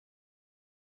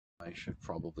I should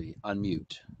probably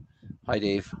unmute. Hi,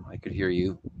 Dave. I could hear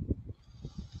you.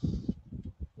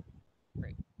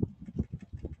 Great.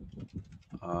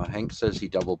 Hank says he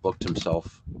double booked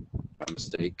himself by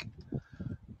mistake.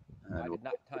 I And did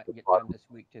not get time this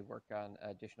week to work on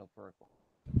additional protocol.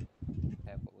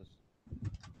 Have what was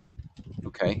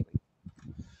okay.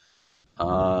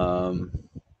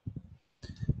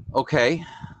 Okay.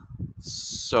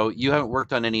 So you haven't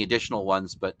worked on any additional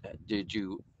ones, but did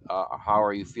you? How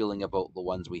are you feeling about the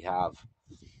ones we have?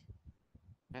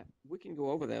 We can go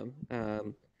over them.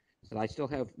 So I still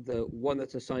have the one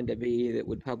that's assigned to me that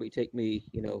would probably take me,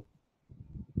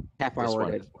 half This hour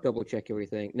one. to double check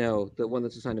everything. No, the one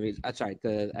that's assigned to me is sorry.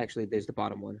 Actually, there's the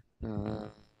bottom one.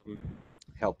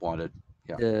 Help wanted.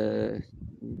 Yeah.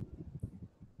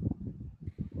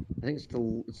 I think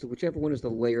it's whichever one is the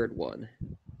layered one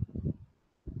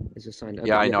is assigned.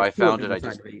 Yeah, I know. I found it. I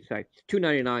just. To me. Sorry,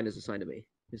 299 is assigned to me.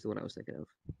 Is the one I was thinking of.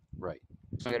 Right.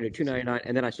 So I got to do 299,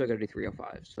 and then I still got to do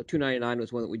 305. So 299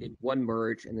 was one that we did one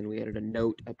merge, and then we added a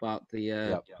note about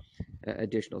the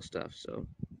additional stuff. So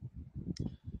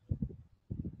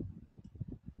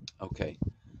okay.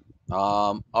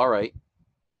 All right.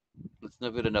 Let's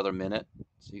give it another minute.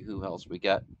 See who else we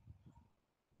get.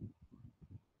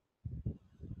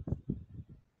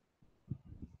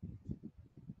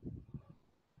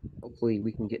 hopefully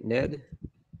we can get Ned.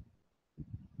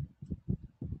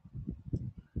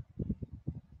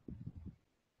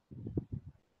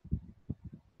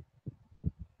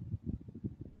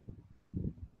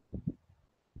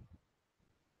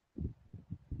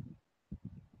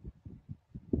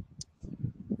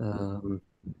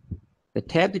 The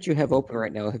tab that you have open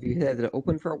right now, have you had it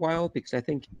open for a while? Because I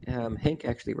think Hank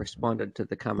actually responded to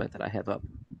the comment that I have up.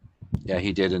 Yeah,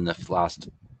 he did in the last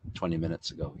 20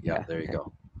 minutes ago. Yeah, there you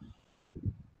go.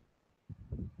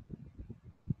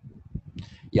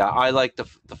 Yeah, I like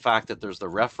the fact that there's the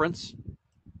reference.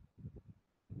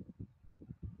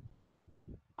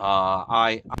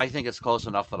 I think it's close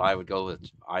enough that I would go with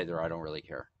either. I don't really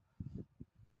care.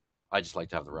 I just like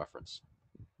to have the reference.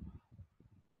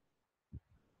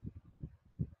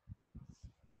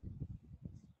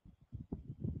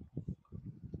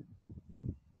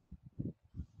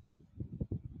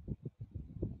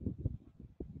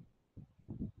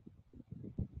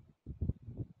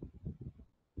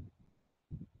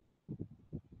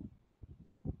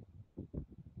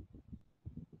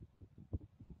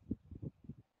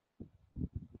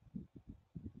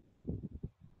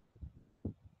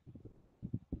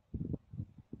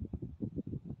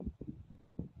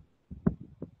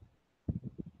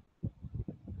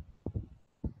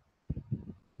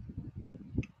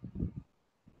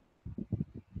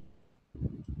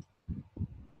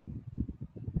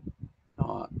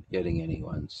 Not getting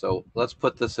anyone. So let's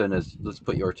put this in as, let's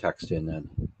put your text in then.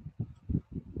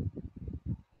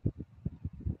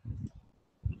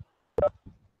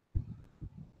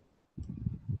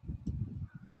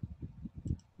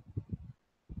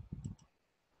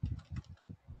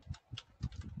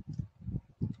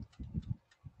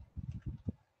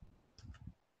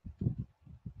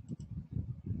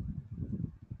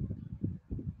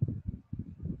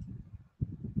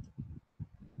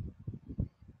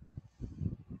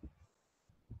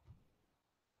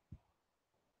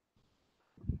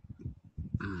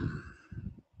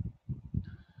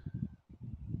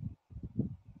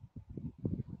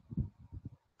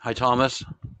 Hi, Thomas.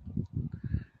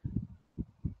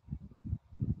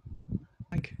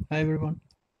 Hi, everyone.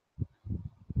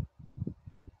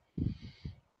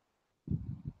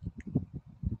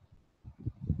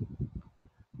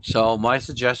 So my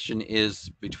suggestion is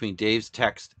between Dave's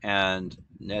text and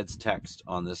Ned's text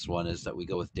on this one is that we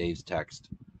go with Dave's text.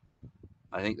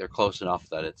 I think they're close enough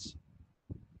that it's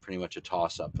pretty much a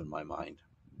toss-up in my mind.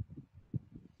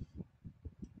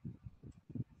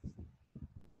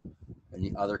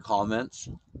 Any other comments?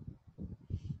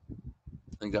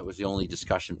 I think that was the only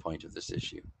discussion point of this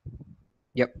issue.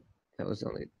 Yep, that was the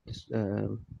only.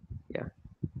 Yeah.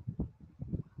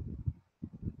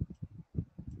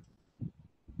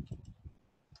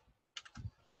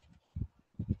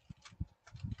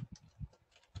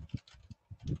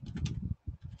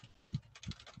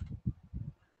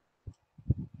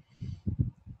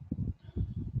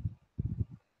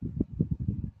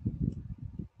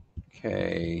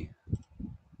 Okay.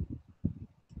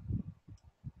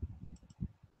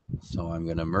 So I'm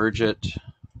going to merge it.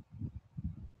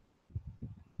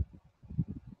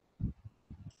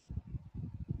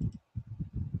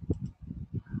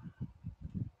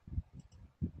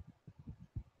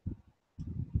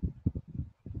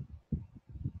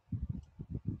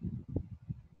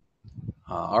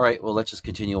 All right, well, let's just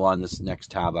continue on this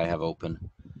next tab I have open.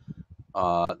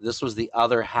 This was the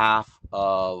other half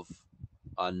of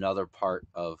another part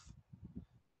of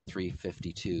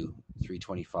 352,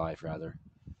 325 rather.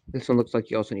 This one looks like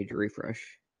you also need to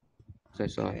refresh. So I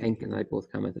saw Okay. Hank and I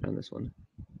both commented on this one.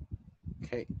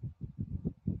 Okay.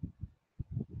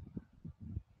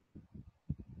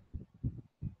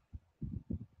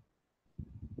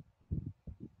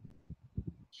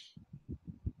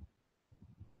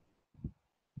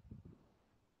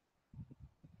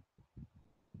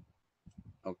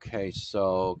 Okay,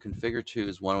 so configure 2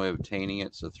 is one way of obtaining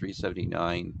it. So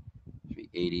 379,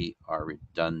 380 are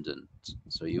redundant.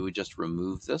 So you would just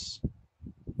remove this.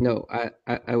 No,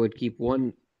 I would keep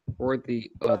one or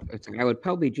the other. I would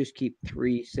probably just keep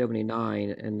 379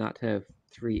 and not have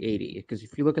 380. Because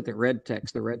if you look at the red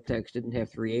text didn't have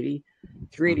 380.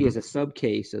 380 is a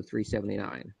subcase of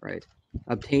 379, right?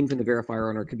 Obtained from the verifier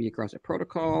owner could be across a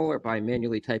protocol or by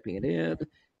manually typing it in.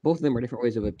 Both of them are different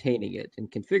ways of obtaining it, and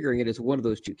configuring it is one of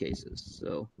those two cases.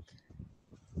 So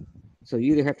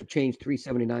you either have to change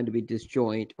 379 to be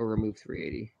disjoint or remove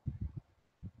 380.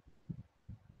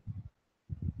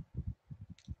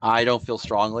 I don't feel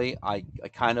strongly. I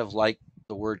kind of like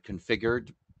the word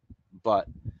configured, but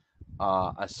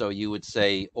so you would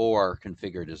say or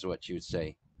configured is what you would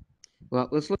say. Well,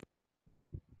 let's look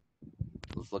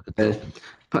Let's look at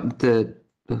at the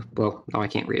well, no, I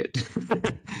can't read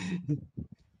it.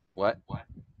 what?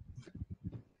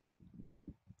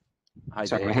 Hi,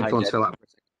 Sorry, my hi, headphones Deb. fell out for a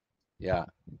second. Yeah.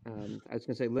 I was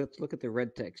going to say, let's look at the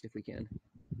red text if we can.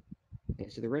 Okay,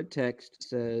 so the red text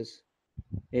says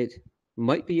it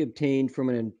might be obtained from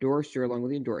an endorser along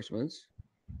with the endorsements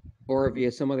or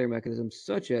via some other mechanism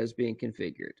such as being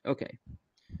configured. Okay,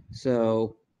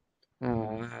 so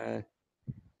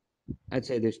I'd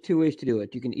say there's two ways to do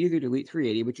it. You can either delete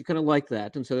 380, but you kind of like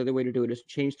that. And so the other way to do it is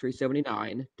change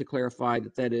 379 to clarify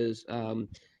that that is,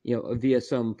 via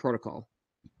some protocol,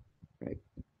 right?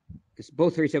 Because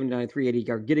both 379 and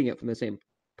 380 are getting it from the same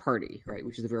party, right?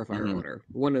 Which is the verifier Mm-hmm. owner.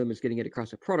 One of them is getting it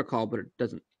across a protocol, but it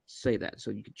doesn't say that.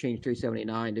 So you could change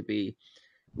 379 to be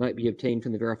might be obtained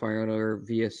from the verifier owner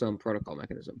via some protocol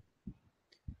mechanism.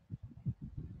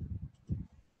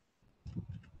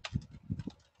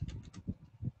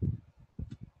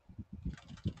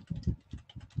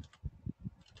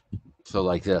 So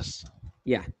like this.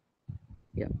 Yeah,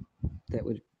 yeah, that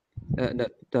would.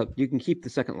 No, you can keep the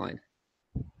second line.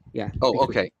 Yeah. Oh,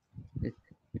 okay.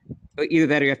 Either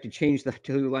that or you have to change the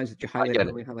two lines that you I highlighted get and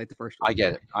it. only highlight the first I one. get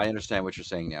Yeah. it. I understand what you're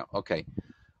saying now. Okay.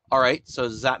 All right. So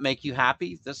does that make you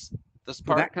happy? This For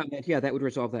part? that comment, yeah, that would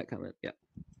resolve that comment. Yeah.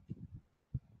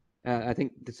 I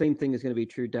think the same thing is going to be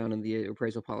true down in the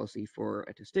appraisal policy for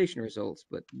attestation results.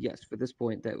 But yes, for this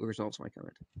point, that resolves my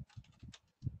comment.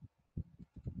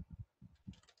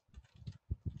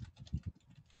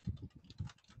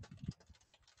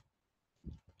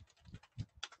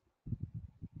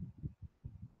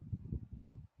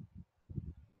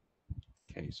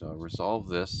 Okay. So resolve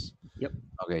this. Yep.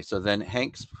 Okay. So then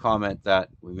Hank's comment that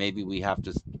maybe we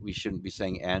shouldn't be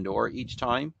saying and or each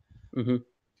time. Mm-hmm.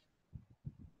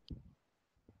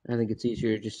 I think it's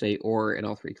easier to just say or in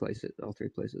all three places.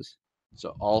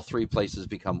 So all three places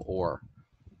become or.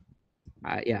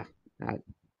 Yeah.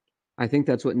 I think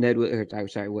that's what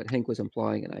what Hank was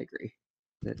implying, and I agree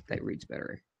that reads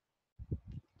better.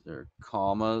 There are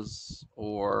commas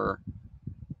or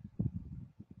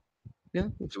Yeah,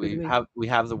 looks do good to me. we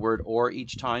have the word or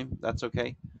each time? That's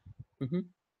okay. Mm-hmm.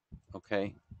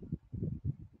 Okay.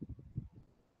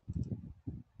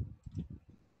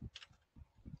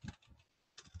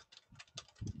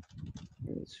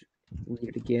 Let's read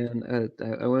it again.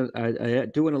 I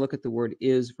do want to look at the word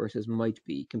is versus might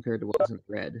be compared to what was in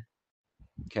red.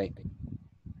 Okay.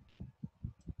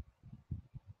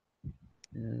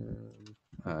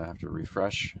 I have to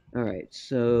refresh. All right,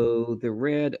 so the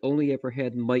red only ever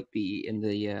had might be in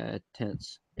the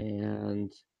tense,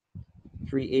 and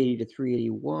 380 to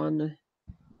 381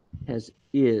 has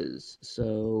is.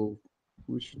 So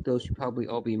those should probably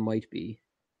all be might be,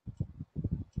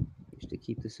 just to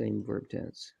keep the same verb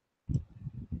tense.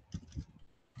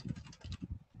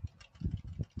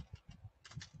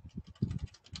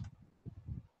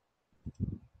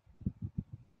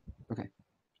 Okay.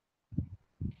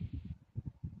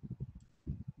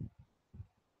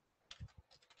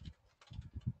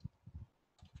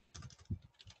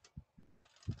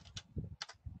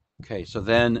 Okay. So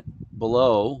then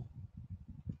below,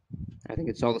 I think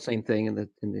it's all the same thing in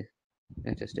the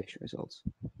attestation results.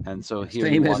 and so here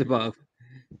you Same as want. above.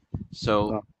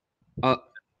 So Uh,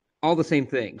 all the same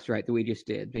things, right? That we just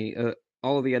did.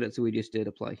 All of the edits that we just did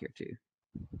apply here too.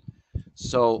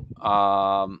 so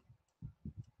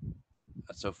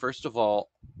first of all,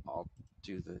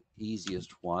 do the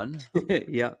easiest one.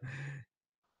 Yeah.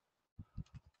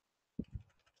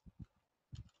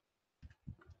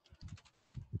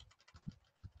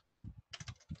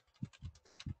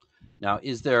 Now,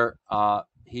 is there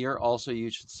here also you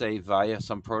should say via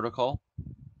some protocol?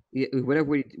 Yeah,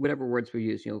 whatever words we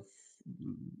use,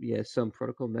 yeah, some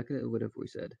protocol mechanism, whatever we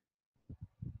said.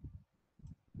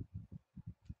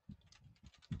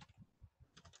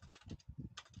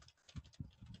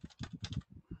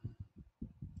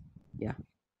 Yeah.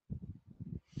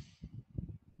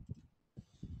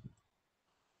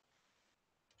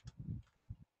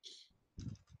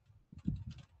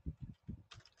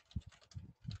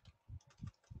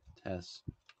 Test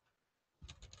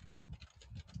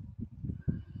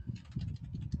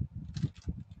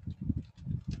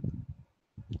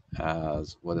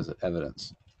as what is it?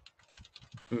 Evidence.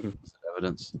 Mhm. Is it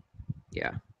evidence?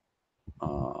 Yeah.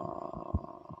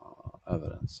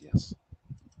 Evidence. Yes.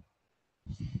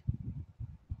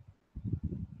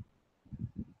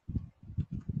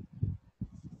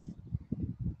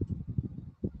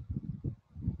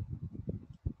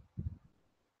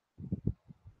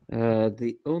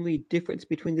 The only difference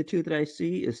between the two that I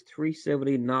see is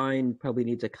 379 probably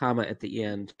needs a comma at the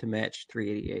end to match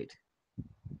 388.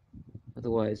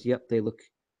 Otherwise, yep, they look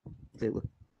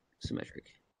symmetric.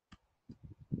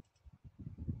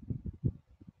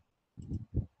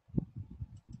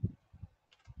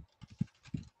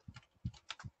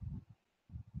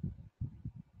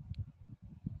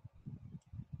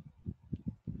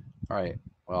 All right.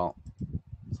 Well,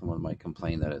 someone might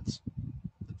complain that it's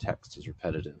the text is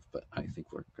repetitive, but I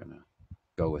think we're gonna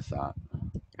go with that.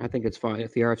 I think it's fine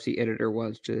if the RFC editor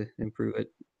wants to improve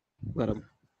it. Let them.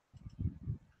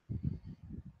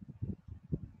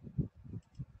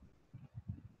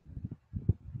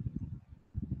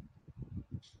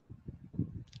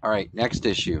 All right. Next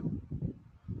issue.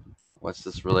 What's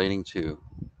this relating to?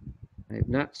 I have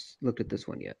not looked at this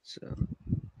one yet, so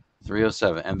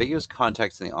 307. Ambiguous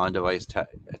context in the on-device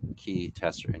key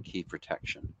tester and key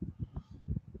protection.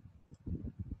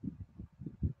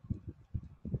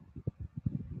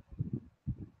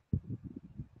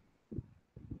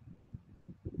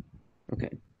 okay.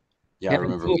 Yeah, I Having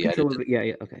remember full we control of edited. it. Yeah,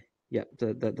 yeah, okay. Yeah,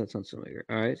 that sounds familiar.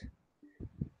 All right.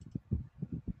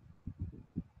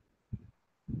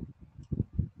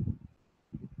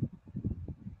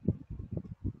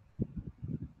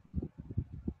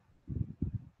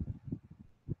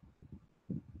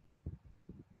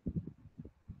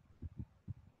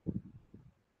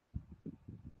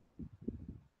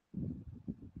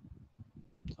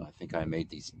 I think I made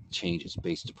these changes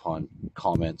based upon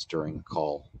comments during the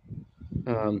call.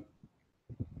 Um,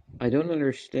 I don't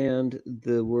understand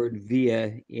the word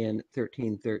via in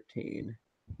 1313.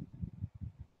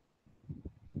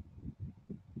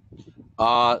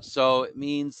 So it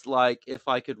means like if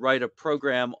I could write a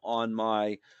program on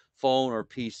my phone or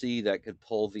PC that could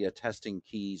pull the attesting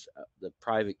keys, the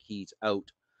private keys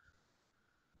out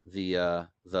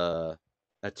the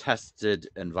attested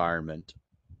environment.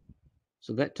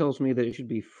 So that tells me that it should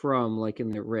be from, like in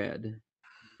the red.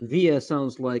 Via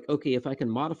sounds like, okay, if I can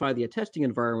modify the attesting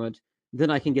environment, then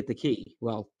I can get the key.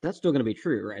 Well, that's still going to be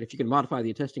true, right? If you can modify the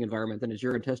attesting environment, then it's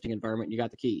your attesting environment, and you got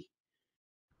the key.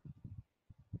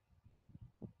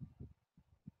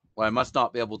 Well, I must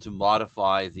not be able to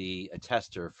modify the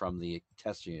attester from the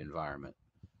testing environment.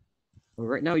 Well,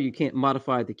 right now you can't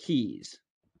modify the keys,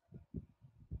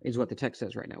 is what the text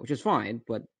says right now, which is fine,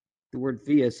 but the word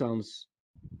via sounds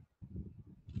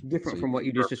So different you from what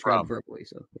you just prefer described from. verbally.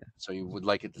 So yeah. So you would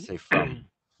like it to say from.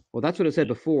 Well, that's what it said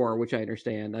before, which I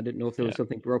understand. I didn't know if there was Yeah.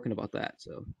 something broken about that.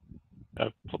 So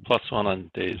 +1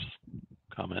 on Dave's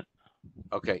comment.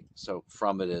 Okay, so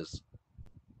from it is.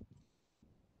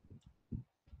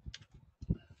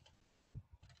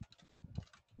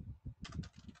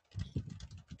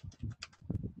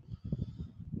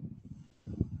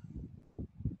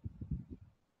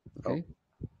 okay,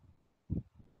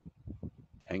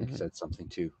 Hank said something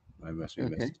too. I must be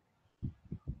okay, missed.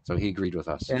 So he agreed with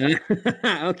us. yeah.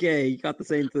 Okay, you got the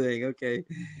same thing. Okay,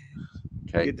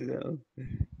 Okay. good to know.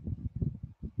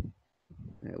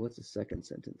 All right, what's the second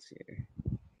sentence here?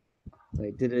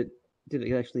 Like, did it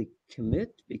actually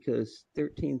commit? Because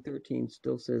 1313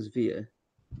 still says via.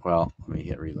 Well, let me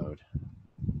hit reload.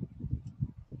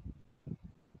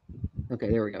 Okay,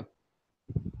 there we go.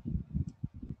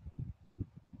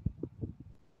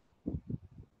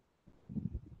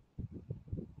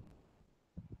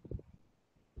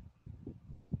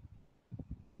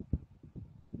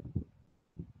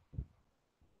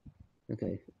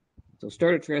 Okay, so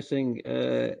start addressing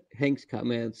Hank's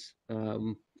comments.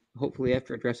 hopefully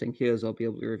after addressing his, I'll be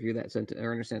able to review that sentence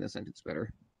or understand the sentence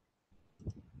better.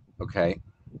 Okay.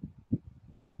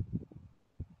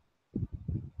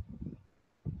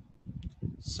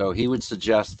 So he would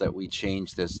suggest that we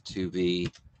change this to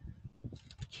be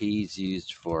keys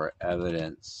used for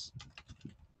evidence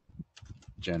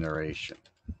generation.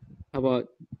 How about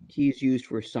keys used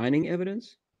for signing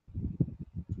evidence?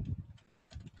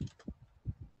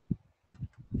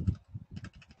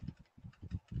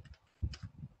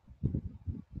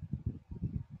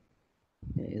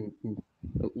 And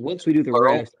once we do the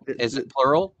Plural? rest, Is it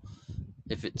plural?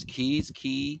 If it's keys,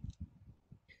 key.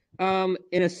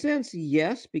 in a sense,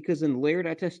 yes, because in layered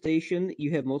attestation,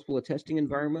 you have multiple attesting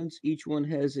environments. Each one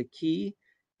has a key,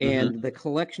 and the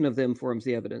collection of them forms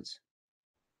the evidence.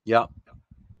 Yeah.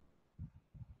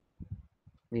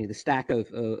 I mean, the stack of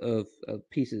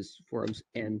pieces forms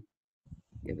an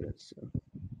evidence. So.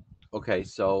 Okay.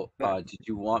 So did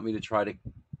you want me to try to?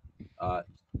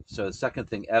 So the second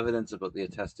thing, evidence about the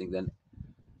attesting, then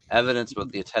evidence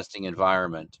about the attesting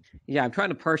environment. Yeah, I'm trying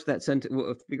to parse that sentence.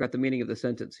 We'll figure out the meaning of the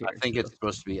sentence here. I think it's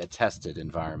supposed to be a tested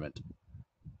environment.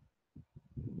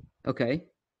 Okay.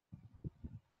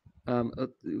 But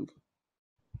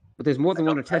there's more than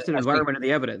one attested environment in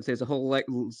the evidence. There's a whole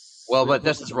well, but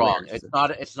this is wrong. Layers.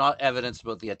 It's not evidence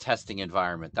about the attesting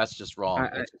environment. That's just wrong.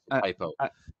 It's a typo. I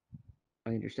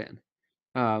understand.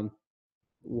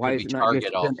 Why Could is be it not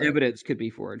just target then also. evidence could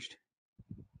be forged?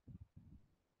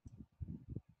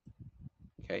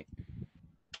 Okay.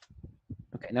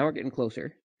 Okay, now we're getting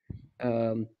closer.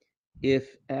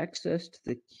 If access to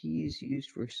the keys used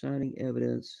for signing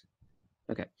evidence.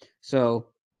 Okay, so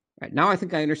right now I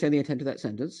think I understand the intent of that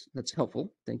sentence. That's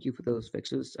helpful. Thank you for those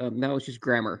fixes. Now it's just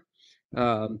grammar.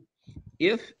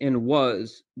 If and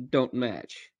was don't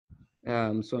match.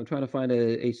 So I'm trying to find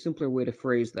a simpler way to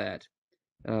phrase that.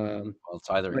 Well, it's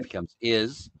either it becomes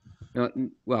is.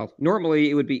 Well,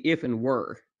 normally it would be if and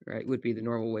were, right? Would be the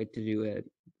normal way to do it.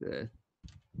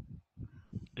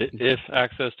 If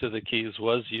access to the keys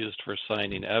was used for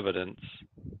signing evidence,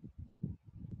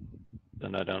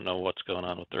 then I don't know what's going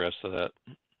on with the rest of that.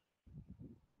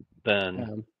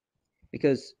 Then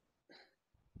because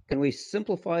can we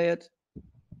simplify it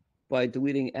by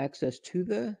deleting access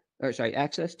to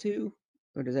access to,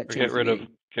 or does that change?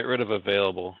 Get rid of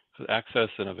available. Access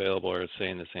and available are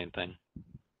saying the same thing.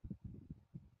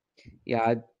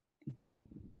 Yeah.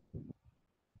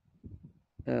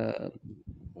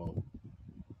 Whoa.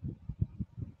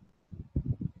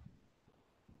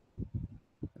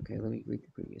 Okay, let me read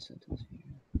the previous sentence here.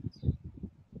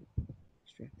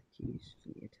 Extract the keys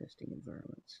from the attesting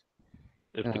environments.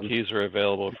 If the keys are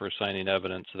available for signing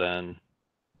evidence, then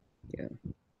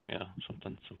yeah,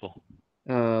 something simple.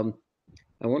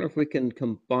 I wonder if we can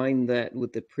combine that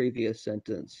with the previous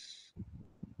sentence.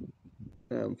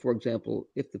 For example,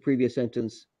 if the previous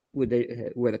sentence where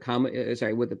the comma,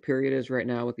 where the period is right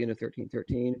now at the end of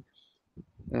 1313.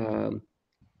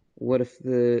 What if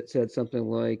it said something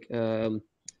like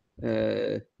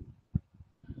to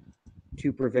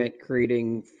prevent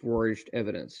creating forged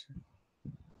evidence?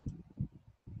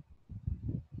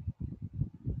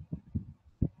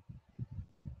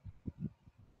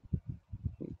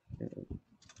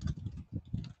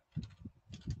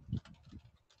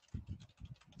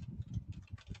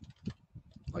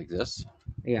 Like this?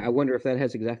 Yeah, I wonder if that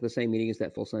has exactly the same meaning as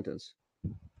that full sentence.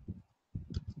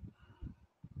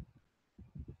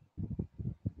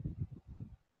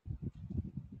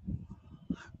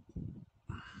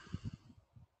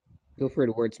 Feel free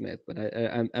to wordsmith, but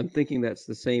I'm thinking that's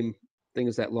the same thing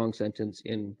as that long sentence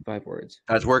in 5 words.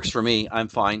 That works for me. I'm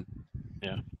fine.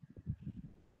 Yeah.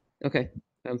 Okay,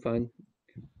 I'm fine.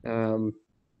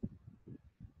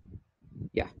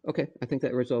 Yeah, okay. I think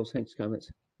that resolves Hank's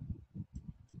comments.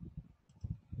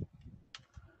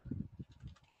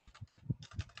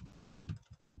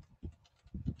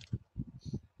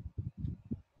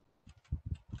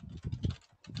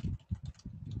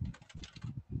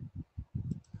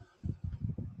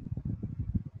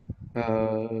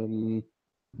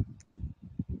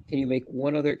 Can you make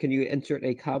one other? Can you insert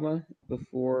a comma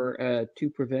before to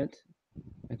prevent?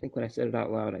 I think when I said it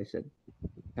out loud, I said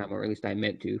comma, or at least I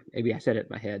meant to. Maybe I said it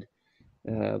in my head.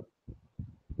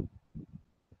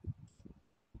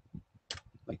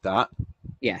 Like that?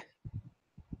 Yeah.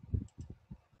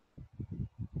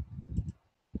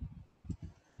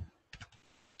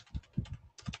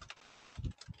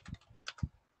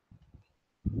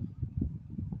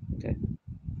 Okay.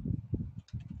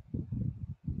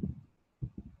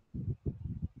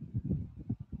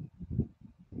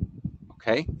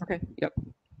 Okay. Okay. Yep.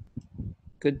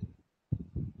 Good.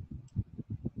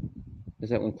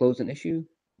 Does that one close an issue?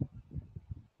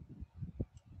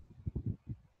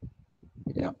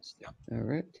 Yep. All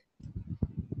right.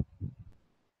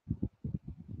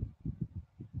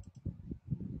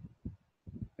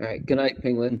 All right. Good night,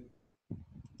 Penguin.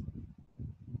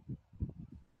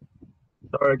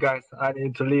 Sorry, guys. I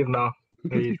need to leave now.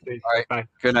 Please. All right. Bye.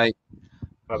 Good night.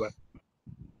 Bye-bye.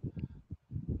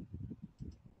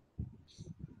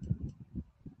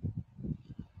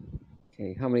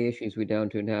 Okay. How many issues we down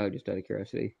to now? Just out of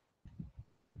curiosity.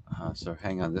 So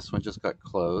hang on. This one just got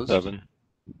closed. 7.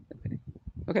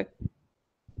 Okay.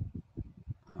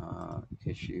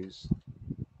 Issues.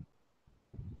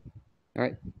 All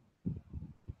right.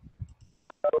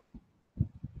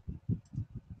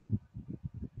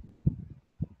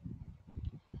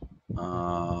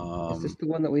 Is this the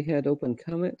one that we had open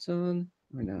comments on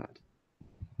or not?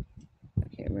 I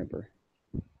can't remember.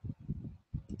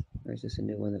 Or is this a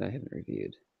new one that I haven't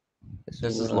reviewed? This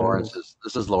is Lawrence's.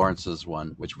 This is Lawrence's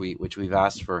one, which we've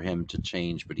asked for him to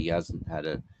change, but he hasn't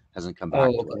come back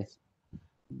to us.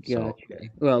 Gotcha. So,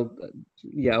 well,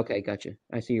 yeah. Okay, gotcha.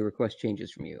 I see your request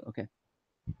changes from you. Okay.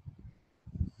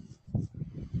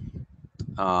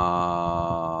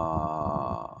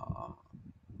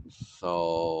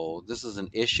 So this is an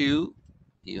issue.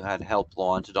 You had help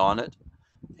wanted on it.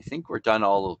 I think we're done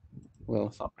all of.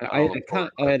 Well, I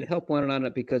had help wanted on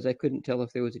it because I couldn't tell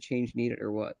if there was a change needed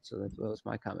or what. So that was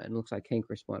my comment. It looks like Hank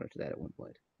responded to that at one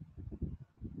point.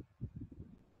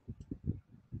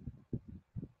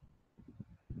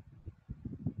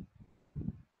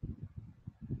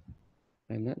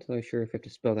 I'm not entirely sure if I have to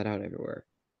spell that out everywhere.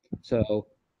 So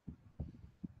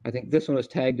I think this one was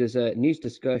tagged as a needs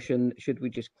discussion. Should we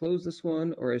just close this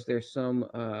one, or is there some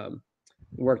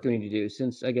work we need to do?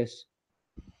 Since I guess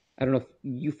I don't know if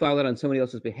you filed it on somebody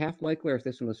else's behalf, likely, or if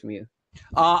this one was from you.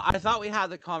 I thought we had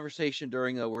the conversation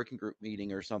during a working group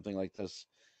meeting or something like this.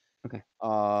 Okay.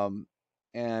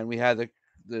 And we had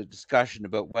the discussion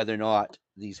about whether or not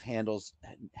these handles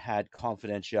had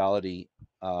confidentiality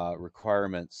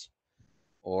requirements,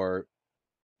 or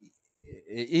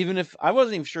even if I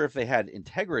wasn't even sure if they had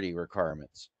integrity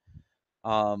requirements.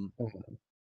 And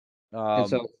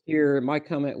so here, my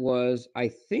comment was, I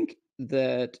think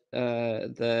that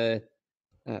the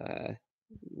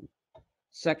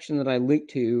section that I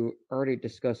linked to already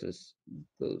discusses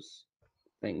those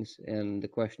things, and the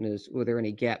question is, were there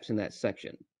any gaps in that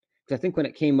section? Because I think when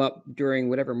it came up during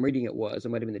whatever meeting it was, it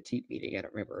might have been the TEEP meeting, I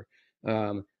don't remember,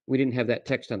 we didn't have that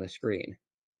text on the screen.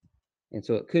 And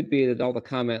so it could be that all the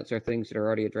comments are things that are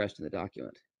already addressed in the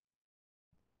document.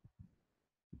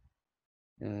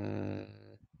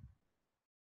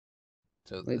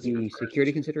 So maybe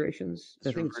security considerations?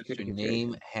 I think security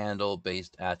name handle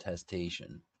based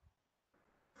attestation.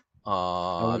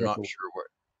 I'm not sure where.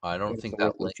 I don't think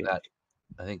that link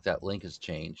I think that link has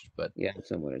changed, but yeah,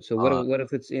 somewhat. So what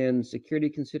if it's in security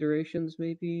considerations?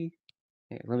 Maybe.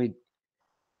 Here,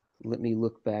 let me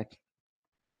look back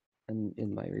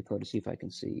in my report to see if I can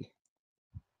see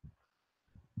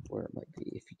where it might be.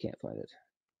 If you can't find it.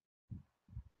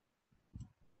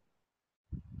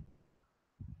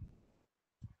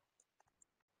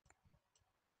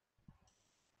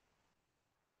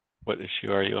 What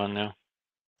issue are you on now?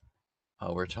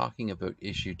 We're talking about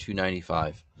issue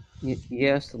 295.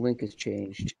 Yes, the link has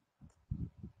changed.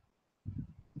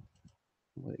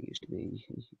 What it used to be.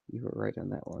 You were right on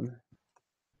that one.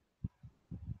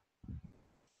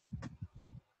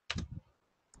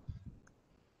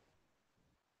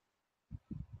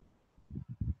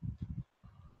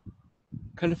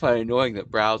 Kind of find it annoying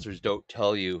that browsers don't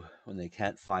tell you when they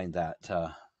can't find that.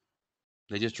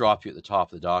 They just drop you at the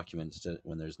top of the document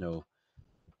when there's no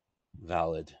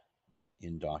valid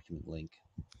in-document link.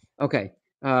 Okay.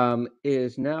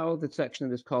 Is now the section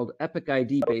that is called Epic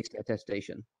ID based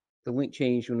attestation. The link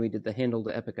changed when we did the handle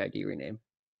to Epic ID rename.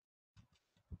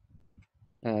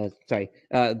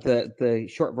 The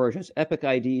short version is Epic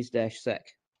IDs-sec.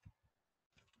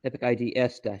 Epic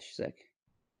IDS-sec.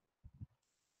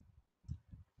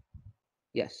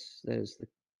 Yes, that is the,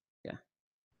 yeah.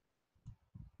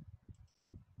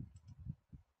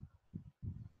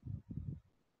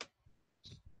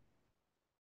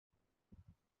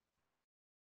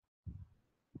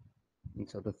 And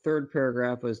so the third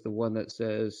paragraph is the one that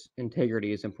says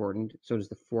integrity is important. So does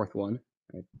the fourth one.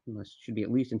 Right? Should be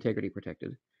at least integrity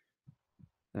protected.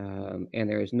 And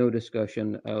there is no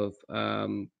discussion of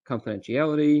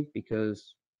confidentiality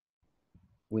because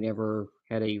we never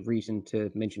had a reason to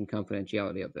mention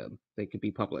confidentiality of them. They could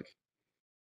be public.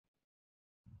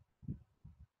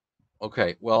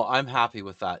 Okay, well, I'm happy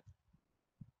with that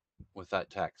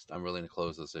text. I'm willing to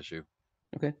close this issue.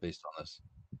 Okay. Based on this.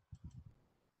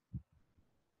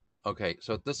 Okay,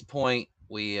 so at this point,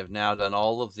 we have now done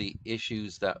all of the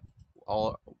issues that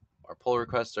all our pull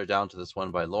requests are down to this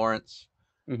one by Lawrence,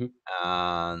 Mhm.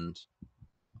 and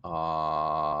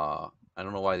I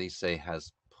don't know why these say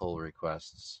has pull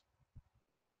requests.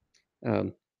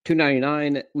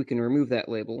 299, we can remove that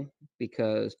label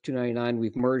because 299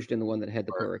 we've merged in the one that had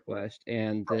the pull request,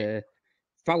 and Right. the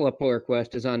follow-up pull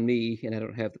request is on me, and I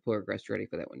don't have the pull request ready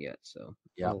for that one yet. So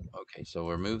Yeah. Okay. So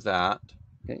we'll remove that.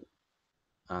 Okay.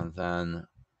 And then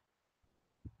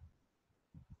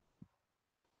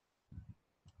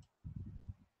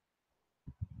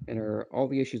And are all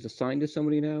the issues assigned to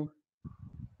somebody now?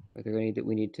 Are there any that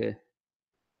we need to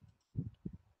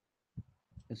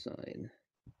assign?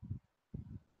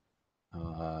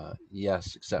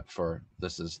 yes, except for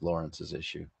this is Lawrence's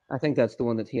issue. I think that's the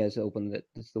one that he has open.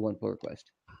 That's the one pull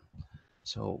request.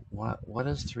 So what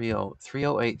is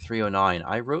 308 309?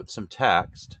 I wrote some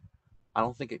text. I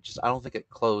don't think it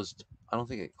closed. I don't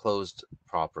think it closed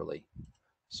properly.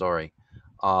 Sorry.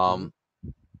 Um,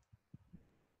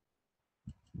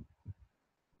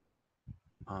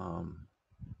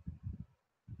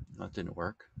 that didn't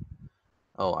work.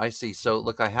 Oh, I see. So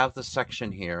look, I have the section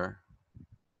here,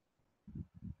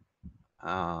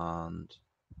 and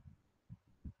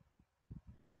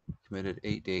committed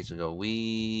 8 days ago.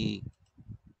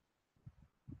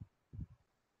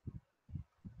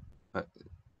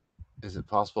 Is it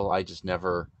possible I just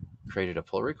never created a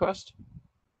pull request?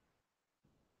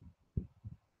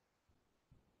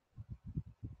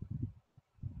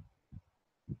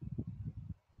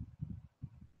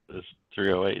 This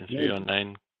 308 and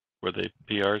 309 were they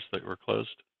PRs that were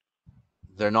closed?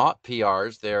 They're not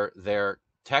PRs. They're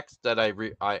text that I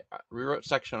rewrote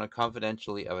section on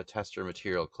confidentially of a tester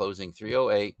material closing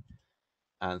 308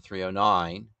 and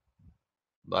 309,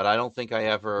 but I don't think I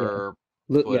ever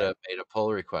made a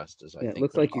pull request. As I think it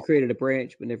looks like you created a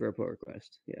branch but never a pull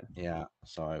request. Yeah. Yeah.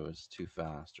 So I was too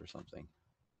fast or something.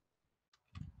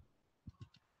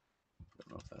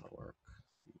 Don't know if that'll work.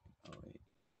 Oh, wait.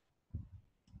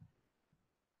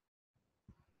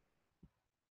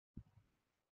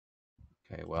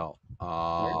 Okay, well,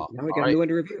 now we got a new one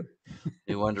to review.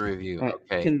 New one to review.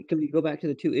 Okay. Can we go back to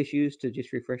the two issues to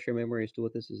just refresh our memory as to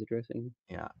what this is addressing?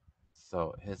 Yeah.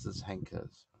 So his is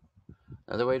Henka's.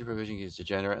 Another way to provision keys is to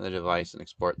generate on the device and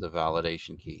export the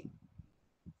validation key.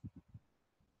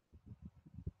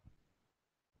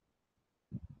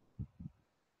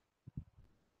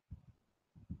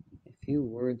 A few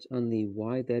words on the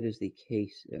why that is the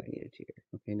case I needed here.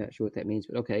 Okay, not sure what that means,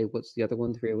 but okay, what's the other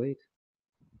one, 308?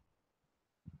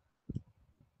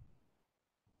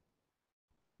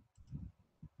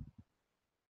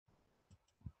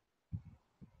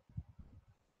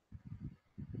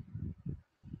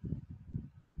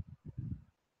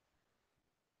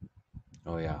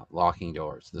 Oh yeah, locking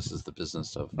doors. This is the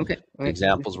business of Okay. The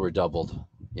examples were doubled.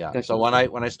 Yeah. Gotcha. So when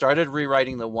I started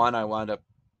rewriting the one, I wound up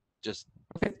just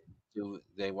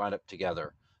they wound up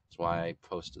together. That's why I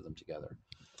posted them together.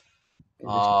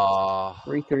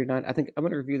 339. I think I'm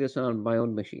going to review this on my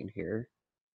own machine here.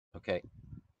 Okay.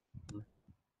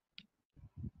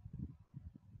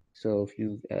 So if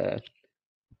you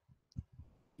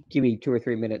give me 2 or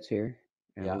 3 minutes here.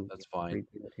 Yeah, that's fine.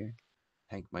 Here.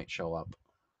 Hank might show up.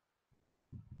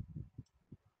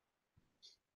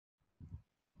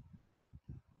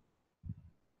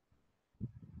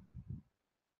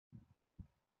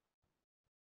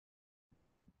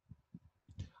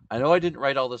 I know I didn't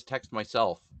write all this text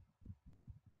myself.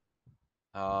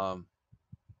 So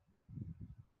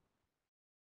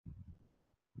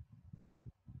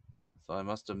I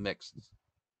must have mixed,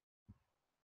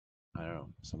 I don't know,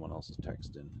 someone else's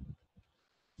text in.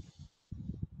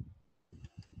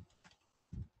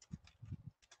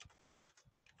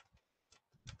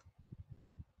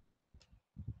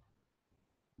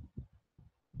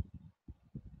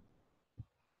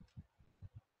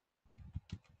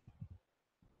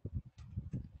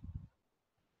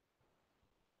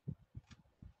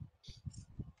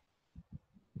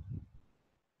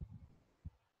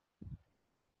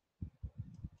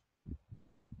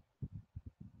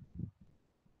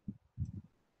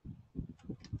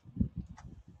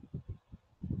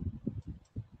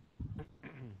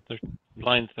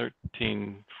 Line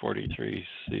 1343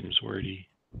 seems wordy.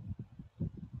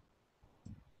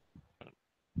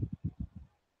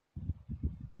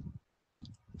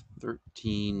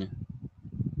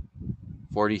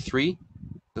 $13.43.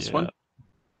 This one.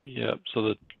 Yeah. So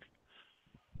the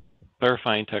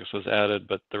clarifying text was added,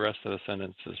 but the rest of the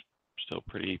sentence is still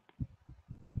pretty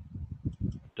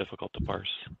difficult to parse.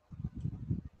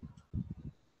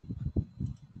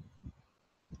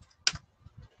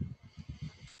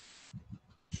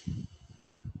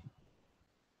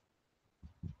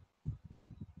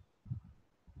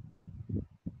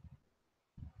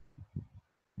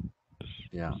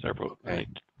 Yeah. several, Okay. right,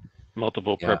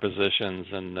 multiple Yeah. prepositions,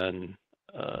 and then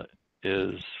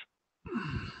is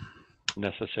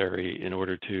necessary in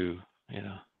order to, you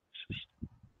know, it's just,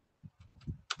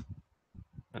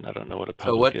 and I don't know what a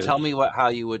So public is. tell me how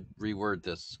you would reword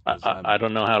this, because I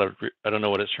don't know how to, I don't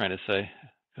know what it's trying to say,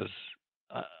 because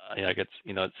yeah, I guess,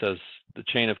 you know, it says the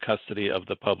chain of custody of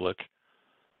the public.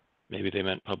 Maybe they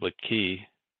meant public key.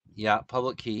 yeah,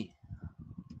 public key.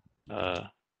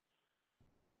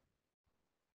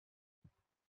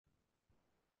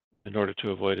 In order to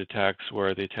avoid attacks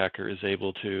where the attacker is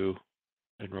able to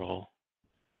enroll.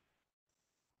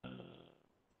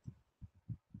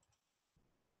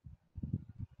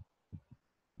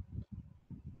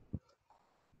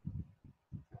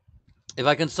 If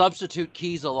I can substitute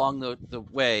keys along the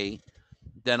way,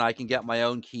 then I can get my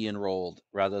own key enrolled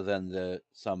rather than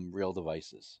some real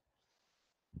devices.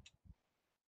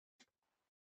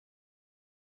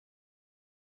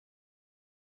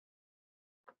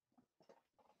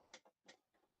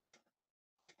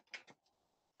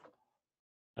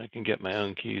 I can get my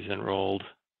own keys enrolled.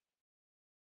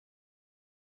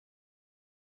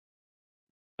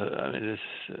 I mean,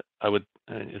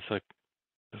 it's like,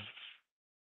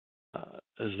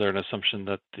 is there an assumption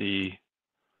that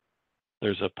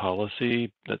there's a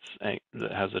policy that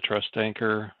has a trust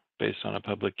anchor based on a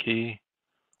public key?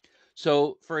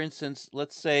 So, for instance,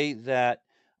 let's say that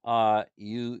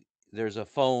there's a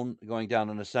phone going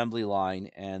down an assembly line,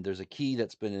 and there's a key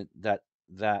that's been that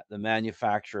the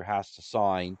manufacturer has to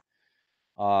sign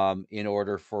in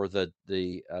order for the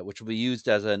which will be used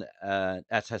as an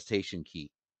attestation key,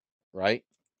 right?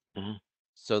 Mm-hmm.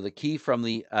 So the key from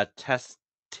the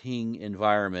testing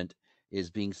environment is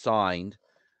being signed,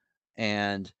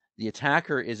 and the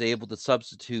attacker is able to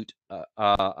substitute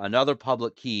another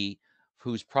public key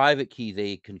whose private key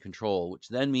they can control, which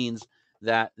then means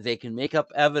that they can make up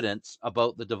evidence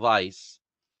about the device,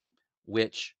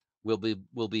 which will be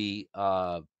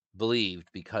believed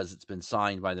because it's been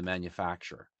signed by the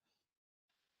manufacturer.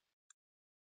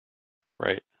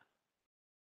 Right.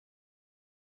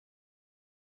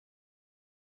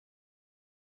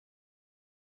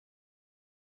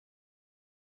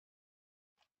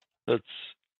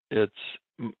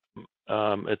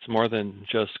 It's more than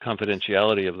just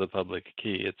confidentiality of the public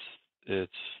key.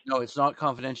 It's No, it's not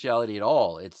confidentiality at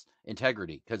all. It's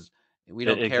integrity, because we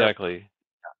don't care. exactly.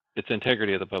 It's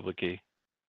integrity of the public key.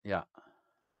 Yeah.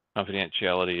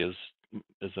 Confidentiality is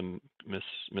a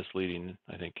misleading,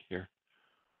 I think, here.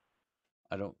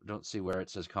 I don't see where it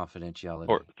says confidentiality.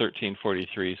 Or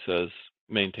 1343 says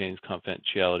maintains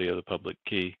confidentiality of the public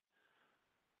key.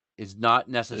 Is not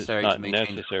necessary It's to not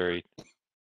maintain necessary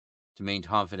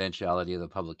confidentiality of the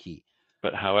public key.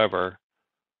 But however,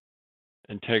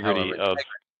 integrity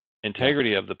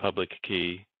of the public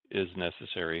key is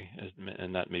necessary,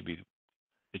 and that maybe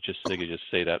they could just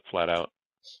say that flat out.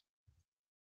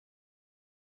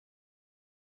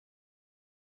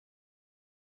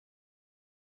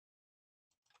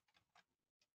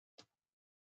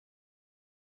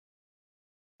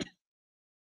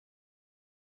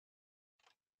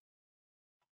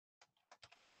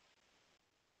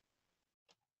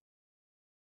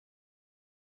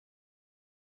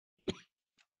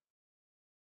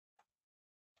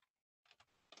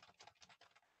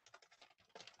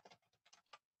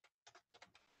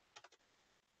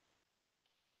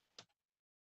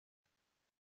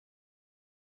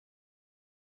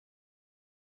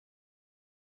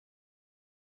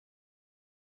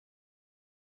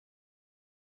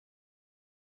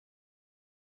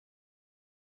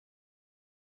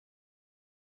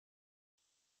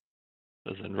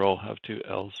 Does enroll have two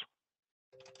L's?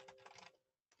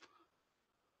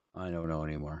 I don't know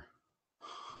anymore.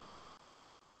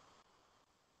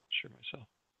 Sure myself.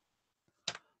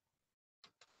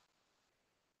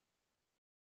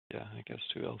 Yeah, I guess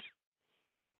two L's.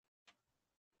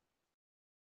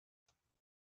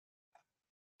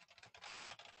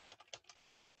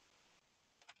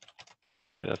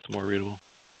 That's more readable,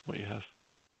 what you have.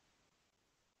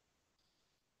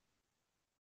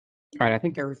 All right, I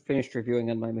think I finished reviewing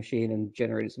on my machine and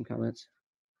generated some comments.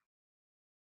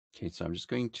 Okay, so I'm just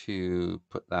going to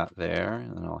put that there,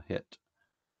 and then I'll hit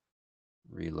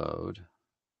reload.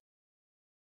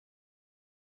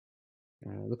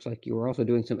 Looks like you were also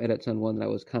doing some edits on one that I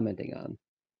was commenting on.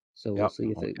 So we'll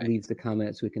see if it leaves the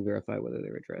comments so we can verify whether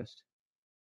they're addressed.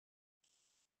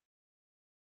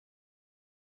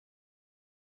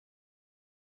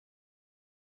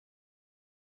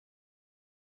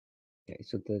 Okay,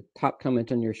 so the top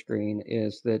comment on your screen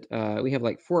is that we have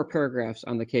like 4 paragraphs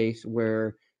on the case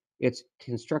where it's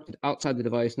constructed outside the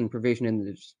device and provisioned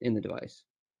in the device.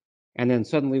 And then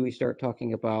suddenly we start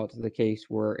talking about the case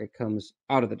where it comes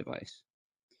out of the device.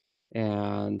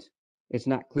 And it's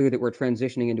not clear that we're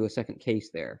transitioning into a second case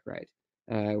there, right?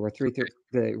 Where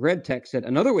the red text said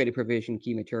another way to provision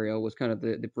key material was kind of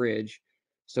the bridge.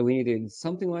 So we needed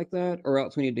something like that, or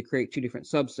else we need to create two different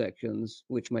subsections,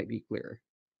 which might be clearer.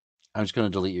 I'm just going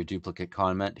to delete your duplicate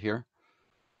comment here.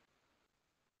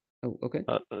 Oh, okay.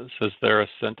 Says there a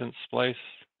sentence splice?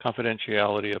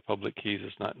 Confidentiality of public keys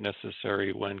is not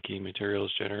necessary when key material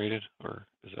is generated, or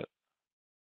is that?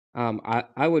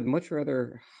 I would much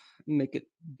rather make it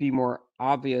be more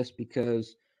obvious,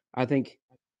 because I think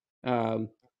an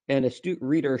astute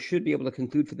reader should be able to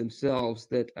conclude for themselves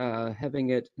that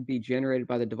having it be generated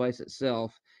by the device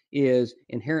itself is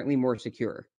inherently more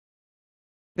secure.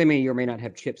 They may or may not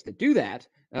have chips that do that,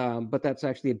 but that's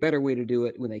actually a better way to do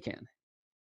it when they can.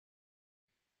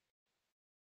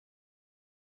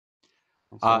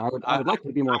 So I would like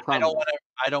to be more prominent.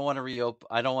 I don't want to reopen.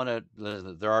 I don't want to.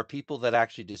 There are people that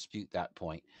actually dispute that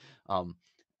point, and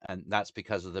that's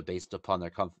because of based upon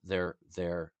their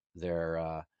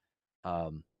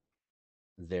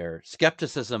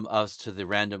skepticism as to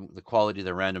the quality of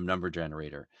the random number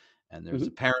generator. And there's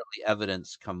apparently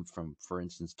evidence come from, for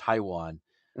instance, Taiwan,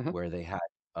 where they had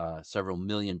several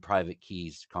million private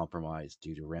keys compromised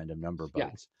due to random number bugs.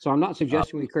 Yeah. So I'm not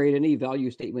suggesting we create any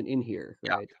value statement in here,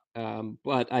 right? Yeah.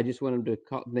 But I just wanted to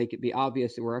make it be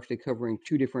obvious that we're actually covering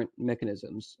two different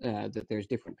mechanisms that there's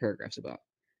different paragraphs about.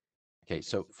 Okay,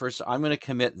 so first I'm going to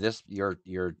commit this your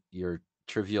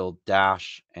trivial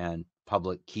dash and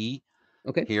public key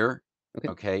here.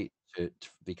 Okay,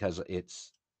 because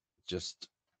it's just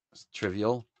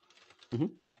trivial.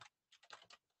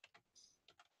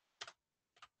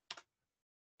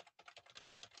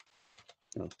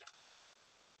 Oh,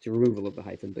 it's a removal of the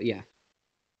hyphen, but yeah.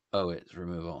 Oh, it's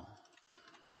removal.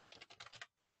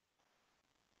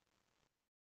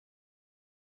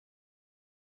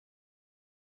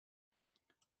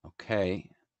 Okay,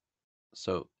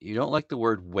 so you don't like the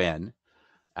word when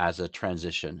as a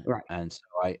transition, right? And so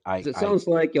it sounds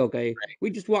like, okay, we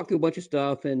just walked through a bunch of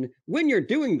stuff, and when you're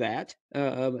doing that,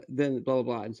 then blah blah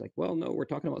blah. And it's like, well, no, we're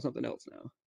talking about something else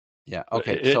now. Yeah.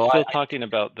 Okay. It's still talking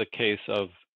about the case of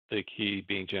the key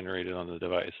being generated on the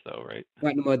device, though, right?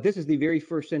 Right. No, this is the very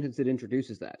first sentence that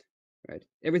introduces that. Right.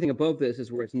 Everything above this is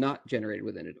where it's not generated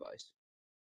within a device.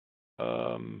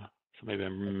 So maybe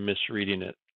I'm misreading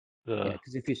it. Yeah,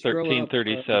 because if you scroll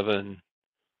 1337.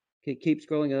 Keep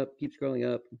scrolling up. Keep scrolling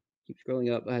up. Keep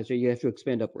scrolling up. So you have to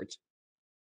expand upwards.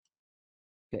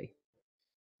 Okay.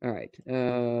 All right.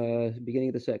 Beginning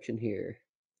of the section here.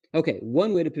 Okay,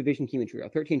 one way to provision key material,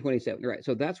 1327. Right,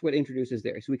 so that's what introduces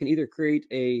there. So we can either create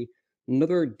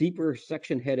another deeper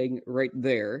section heading right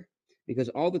there, because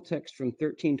all the text from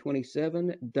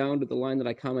 1327 down to the line that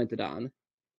I commented on,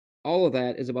 all of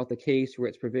that is about the case where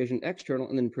it's provisioned external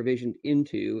and then provisioned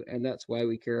into, and that's why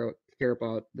we care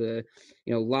about the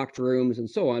locked rooms and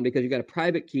so on, because you've got a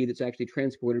private key that's actually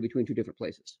transported between two different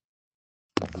places.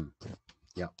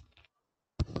 Yeah.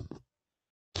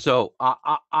 So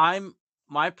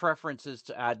my preference is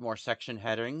to add more section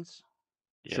headings.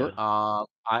 Sure. I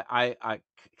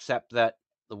accept that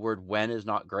the word when is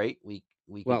not great. We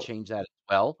can change that as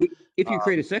well. If you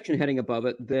create a section heading above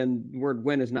it, then the word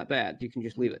when is not bad. You can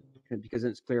just leave it, because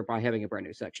it's clear by having a brand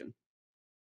new section.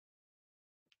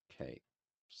 Okay.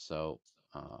 So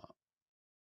won't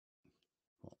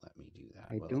let me do that.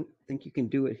 I don't think you can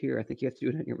do it here. I think you have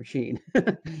to do it on your machine.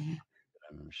 On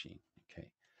my machine. Okay.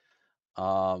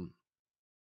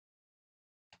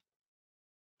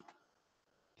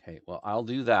 Okay, well, I'll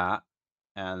do that.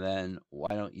 And then why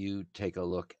don't you take a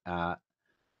look at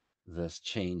this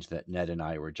change that Ned and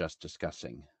I were just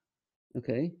discussing?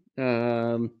 Okay.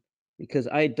 Because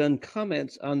I had done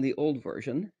comments on the old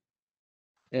version,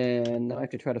 and now I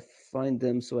have to try to find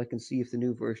them so I can see if the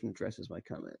new version addresses my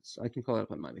comments. I can call it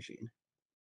up on my machine.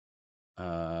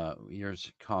 Here's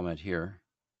a comment here.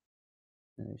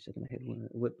 A second, I had one.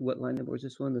 What line number was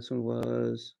this one? This one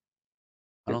was.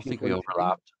 I don't think we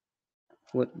overlapped.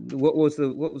 What was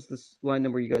this line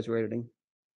number you guys were editing?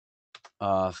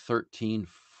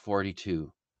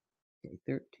 1342. Okay,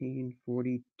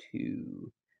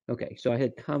 1342. Okay, so I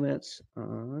had comments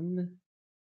on.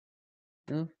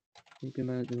 No, maybe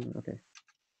I'm doing okay.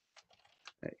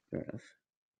 All right, fair enough.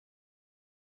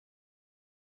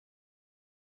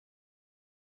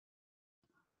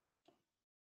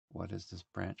 What is this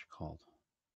branch called?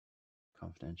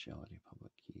 Confidentiality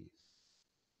public keys.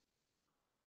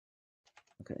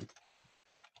 Okay.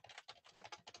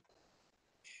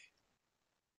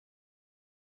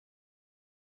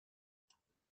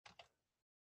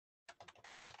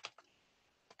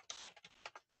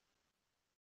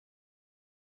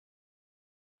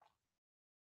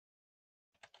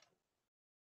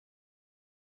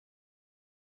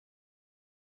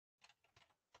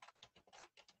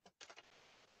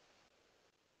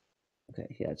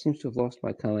 Okay, yeah, it seems to have lost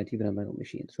my comment even on my own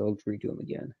machine, so I'll redo them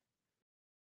again.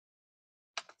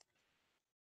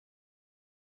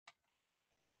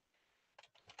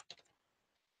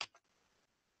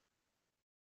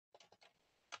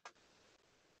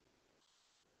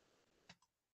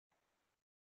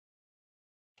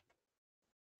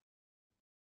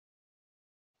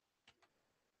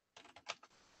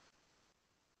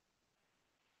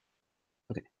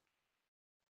 Okay.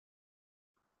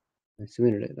 I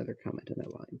submitted another comment on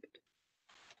that line, but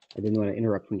I didn't want to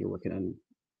interrupt when you're working on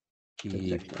the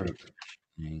section heading.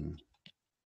 Provisioning.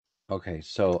 Okay,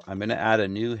 so I'm going to add a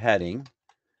new heading.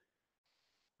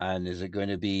 And is it going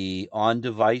to be on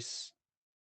device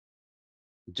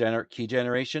key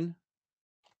generation?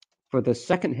 For the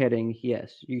second heading,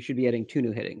 yes, you should be adding 2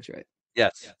 new headings, right?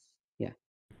 Yes. Yeah.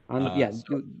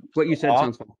 What you said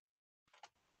sounds fine.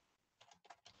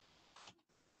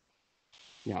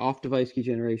 Yeah, off device key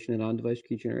generation and on device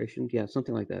key generation. Yeah,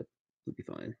 something like that would be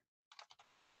fine.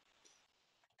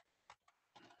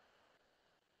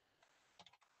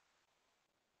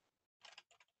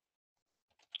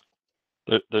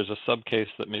 There's a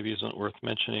subcase that maybe isn't worth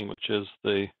mentioning, which is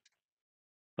the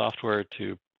software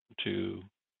to do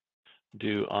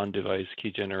on-device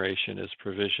key generation is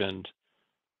provisioned.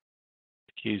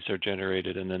 Keys are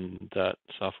generated, and then that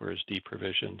software is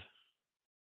deprovisioned.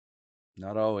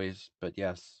 Not always, but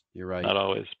yes, you're right. Not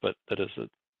always, but that is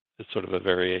it's sort of a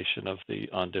variation of the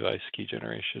on-device key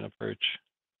generation approach.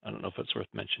 I don't know if it's worth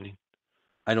mentioning.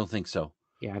 I don't think so.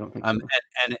 Yeah, I don't think so.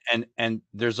 And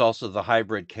there's also the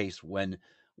hybrid case when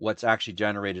what's actually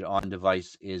generated on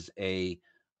device is a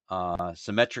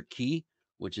symmetric key,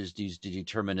 which is used to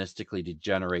deterministically to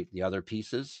generate the other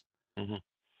pieces.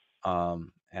 Mm-hmm.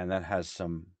 And that has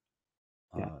some.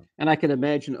 Yeah, and I can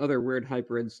imagine other weird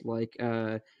hybrids like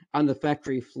on the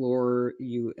factory floor,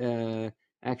 you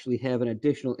actually have an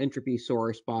additional entropy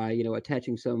source by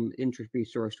attaching some entropy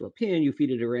source to a pin. You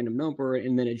feed it a random number,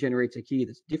 and then it generates a key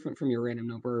that's different from your random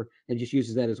number, and just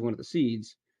uses that as one of the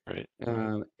seeds. Right.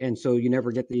 And so you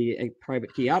never get the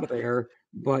private key out of there,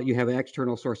 but you have an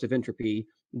external source of entropy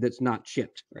that's not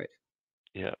shipped, right?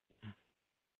 Yeah.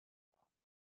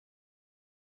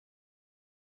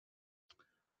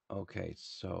 Okay,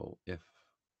 so does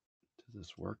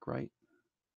this work right?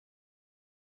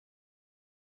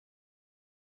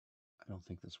 I don't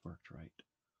think this worked right.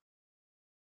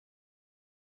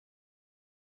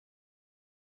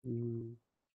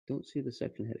 Don't see the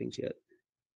section headings yet.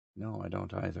 No, I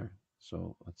don't either.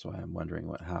 So that's why I'm wondering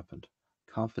what happened.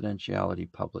 Confidentiality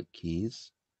public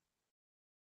keys.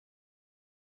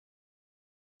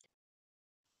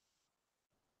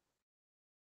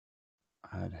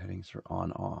 Add headings for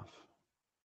on off.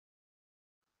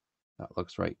 That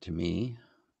looks right to me.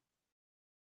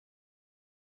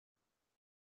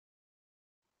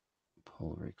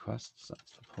 Pull requests,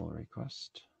 that's the pull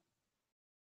request.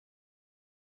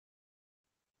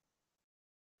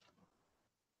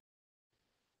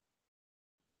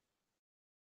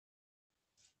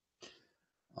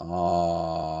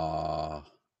 Why?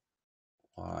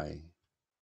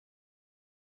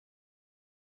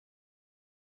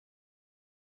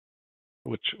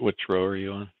 Which row are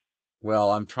you on? Well,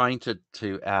 I'm trying to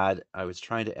add. I was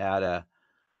trying to add a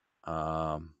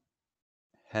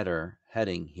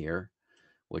heading here,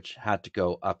 which had to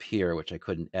go up here, which I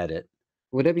couldn't edit.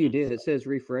 Whatever you did, it says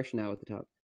refresh now at the top.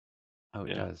 Oh,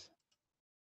 it does.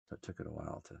 So it took it a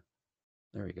while to.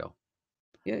 There we go.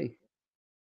 Yay.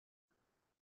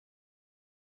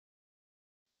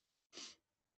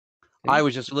 Okay. I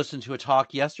was just listening to a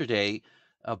talk yesterday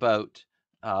about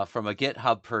from a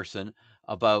GitHub person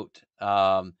about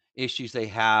issues they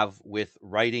have with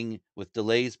writing, with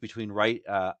delays between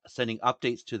sending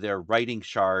updates to their writing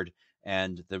shard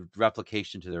and the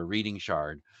replication to their reading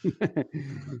shard. So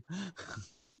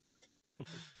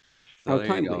there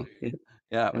timely. you go.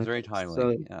 Yeah, it was very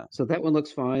timely. So that one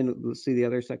looks fine. Let's see the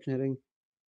other section heading.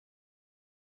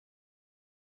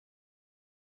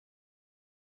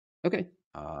 Okay.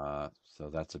 So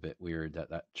that's a bit weird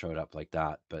that showed up like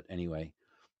that, but anyway.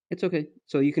 It's okay.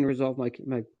 So you can resolve my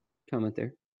comment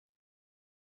there.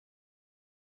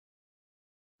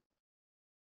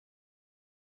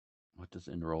 What does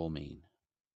enroll mean?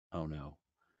 Oh no.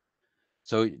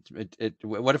 So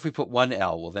what if we put one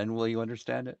L? Well, then will you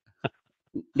understand it?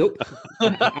 Nope.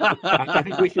 I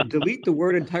think we should delete the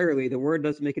word entirely. The word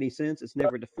doesn't make any sense. It's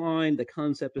never defined. The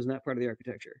concept is not part of the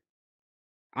architecture.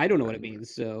 I don't know what it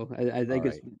means, so I think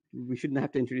we shouldn't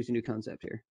have to introduce a new concept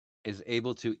here. Is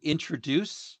able to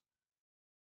introduce.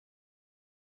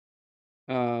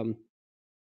 Substitute.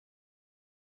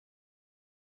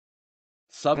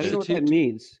 I don't know what that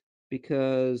means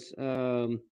because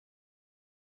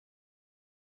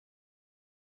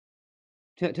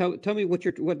Tell me what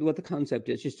the concept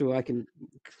is, just so I can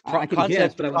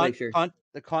guess, but I want to make sure.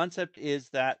 The concept is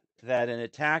that an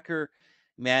attacker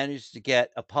managed to get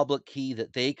a public key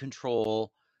that they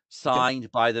control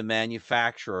signed by the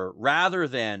manufacturer, rather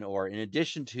than, or in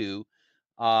addition to,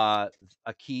 a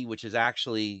key which is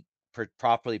actually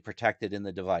properly protected in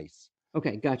the device.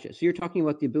 Okay, gotcha. So you're talking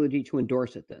about the ability to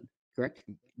endorse it, then, correct?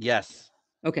 Yes.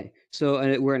 Okay,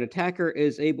 so where an attacker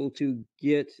is able to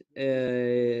get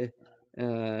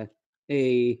I'm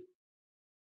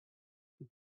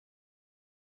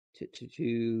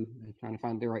trying to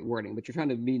find the right wording, but you're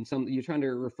trying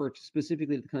to refer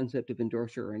specifically to the concept of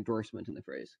endorser or endorsement in the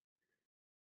phrase.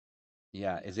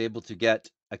 Yeah, is able to get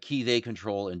a key they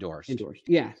control endorsed. Endorsed.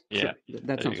 Yeah. Yeah. Sure.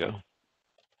 That sounds good.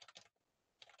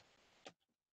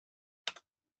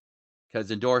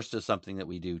 Because endorsed is something that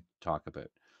we do talk about.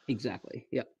 Exactly.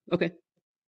 Yep. Okay.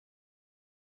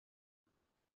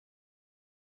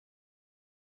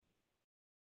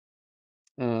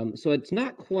 So it's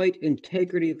not quite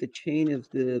integrity of the chain of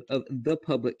the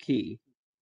public key.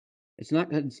 It's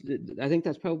not. I think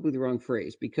that's probably the wrong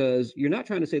phrase, because you're not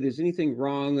trying to say there's anything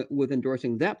wrong with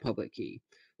endorsing that public key.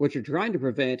 What you're trying to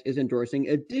prevent is endorsing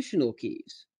additional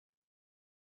keys.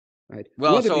 Right.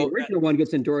 Well, whether so the original one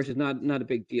gets endorsed is not a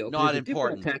big deal. Not There's a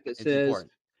different important. attack that It's says,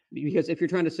 important. because if you're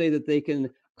trying to say that they can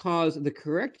cause the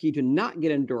correct key to not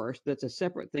get endorsed, that's a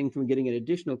separate thing from getting an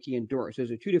additional key endorsed.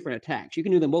 Those are two different attacks. You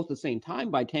can do them both at the same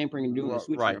time by tampering and doing the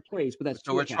switch in place, but that's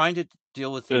so we're trying to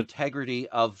deal with the integrity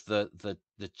of the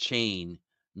chain,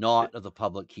 not of the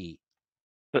public key.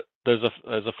 There's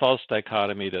a false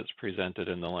dichotomy that's presented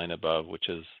in the line above, which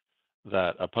is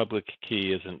that a public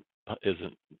key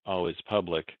isn't always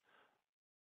public.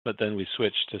 But then we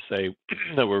switch to say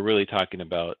that we're really talking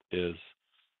about is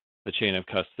the chain of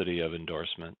custody of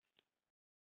endorsement,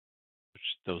 which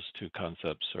those two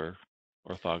concepts are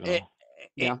orthogonal.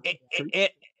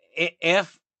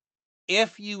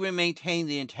 If you maintain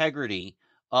the integrity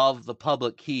of the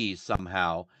public keys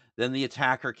somehow, then the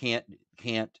attacker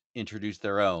can't introduce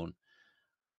their own.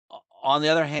 On the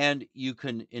other hand, you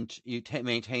can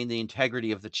maintain the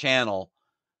integrity of the channel,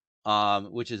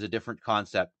 which is a different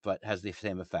concept but has the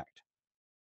same effect.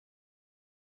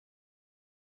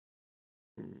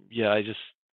 Yeah, I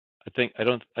think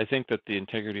that the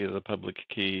integrity of the public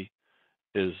key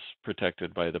is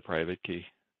protected by the private key.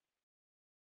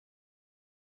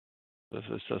 So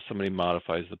if somebody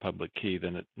modifies the public key,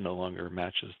 then it no longer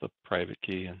matches the private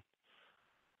key, and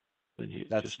then you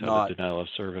just have a denial of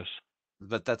service.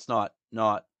 But that's not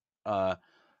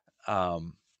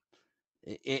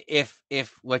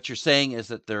if what you're saying is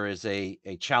that there is a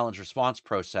challenge response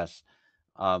process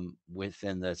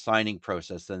within the signing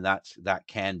process, then that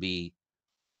can be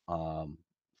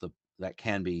that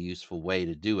can be a useful way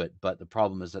to do it. But the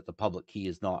problem is that the public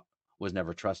key was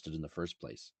never trusted in the first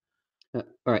place. All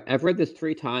right, I've read this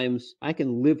 3 times. I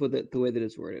can live with it the way that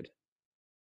it's worded.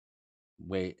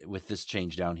 With this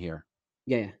change down here.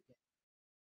 Yeah.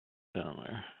 Down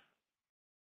there.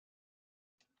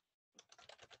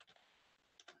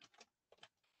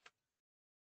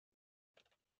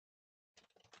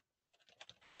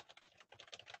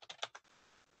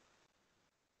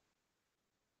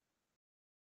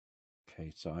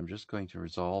 Okay, so I'm just going to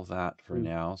resolve that for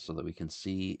now so that we can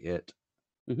see it.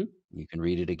 Mm-hmm. You can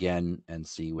read it again and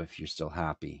see if you're still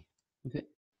happy. Okay.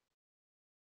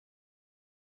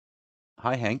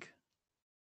 Hi, Hank.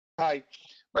 Hi.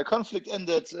 My conflict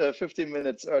ended 15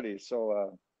 minutes early,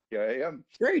 so here I am.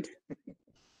 Great.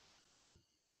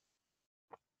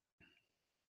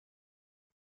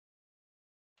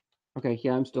 Okay,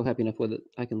 yeah, I'm still happy enough with it.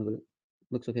 I can live with it.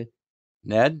 Looks okay.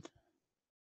 Ned?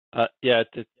 Yeah,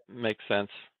 it makes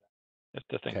sense. You have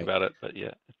to think about it, but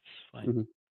yeah, it's fine. Mm-hmm.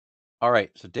 All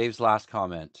right, so Dave's last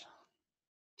comment.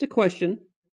 It's a question.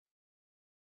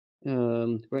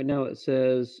 Right now it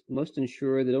says, must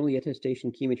ensure that only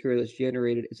attestation key material that's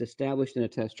generated is established in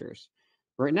attesters.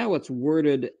 Right now it's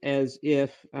worded as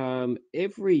if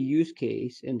every use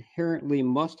case inherently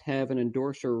must have an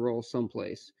endorser role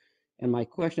someplace. And my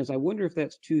question is, I wonder if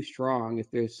that's too strong, if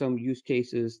there's some use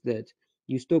cases that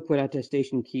you still put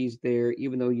attestation keys there,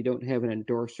 even though you don't have an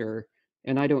endorser.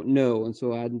 And I don't know. And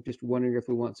so I'm just wondering if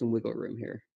we want some wiggle room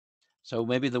here. So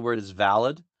maybe the word is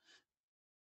valid.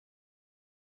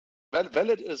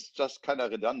 Valid is just kind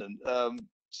of redundant.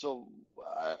 So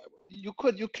you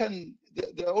can.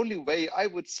 The only way I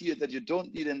would see it that you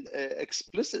don't need an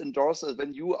explicit endorser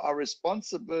when you are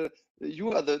responsible.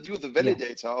 You are the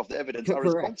validator of the evidence. Are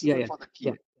responsible for the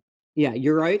key. Yeah,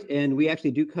 you're right, and we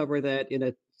actually do cover that in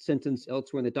a sentence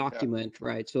elsewhere in the document,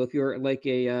 right? So if you're like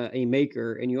a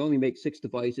maker and you only make 6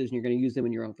 devices and you're going to use them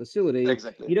in your own facility,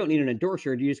 Exactly. you don't need an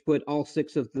endorser. You just put all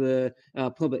 6 of the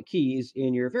public keys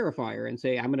in your verifier and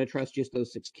say, I'm going to trust just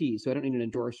those 6 keys. So I don't need an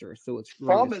endorser. So it's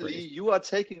Formally, you are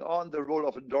taking on the role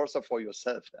of endorser for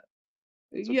yourself then.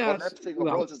 So yes, collapsing of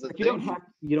well, roles is a but thing.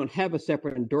 you don't have a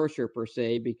separate endorser per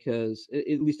se, because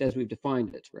at least as we've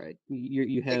defined it, right?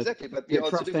 You have Exactly, but we your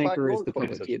also trust define anchor is role the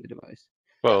public choices. key of the device.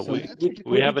 Well, So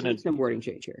we have need some wording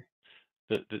change here.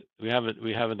 we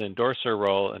have an endorser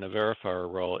role and a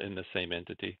verifier role in the same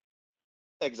entity.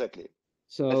 Exactly.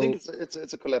 So I think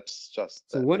it's a collapse.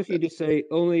 Just so what if you just say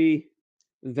only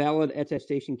valid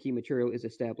attestation key material is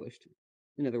established?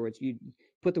 In other words, you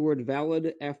put the word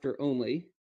valid after only,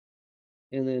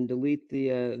 and then delete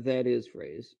the that is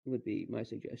phrase would be my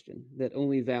suggestion. That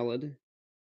only valid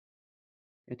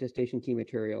attestation key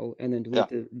material, and then delete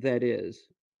the that is.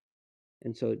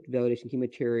 And so validation key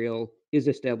material is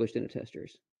established in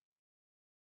attesters.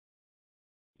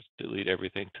 Just delete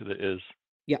everything to the is.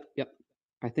 Yep.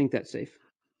 I think that's safe.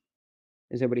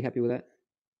 Is everybody happy with that?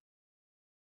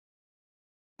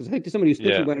 Because I think to somebody who's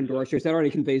thinking about endorsers, that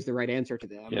already conveys the right answer to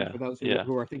them. Yeah. And for those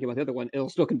who are thinking about the other one, it'll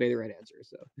still convey the right answer.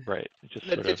 So right. Just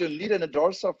did you need an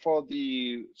endorser for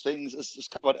the things is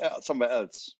covered somewhere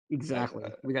else? Exactly.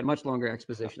 We got much longer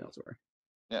exposition elsewhere.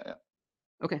 Yeah.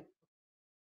 Okay.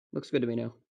 Looks good to me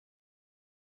now.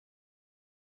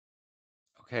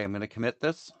 Okay, I'm going to commit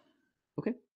this.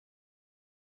 Okay.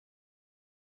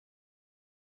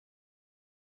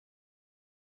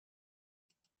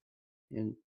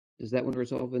 And does that one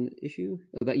resolve an issue?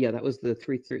 Oh, that was the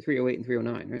 308 and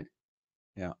 309, right?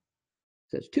 Yeah.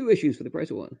 So it's 2 issues for the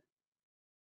price of 1.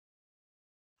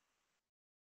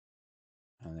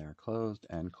 And they're closed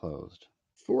and closed.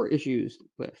 4 issues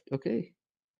left. Okay.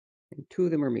 And 2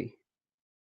 of them are me.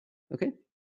 Okay.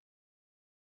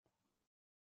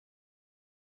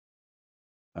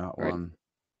 That one.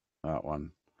 That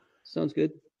one. Sounds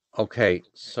good. Okay,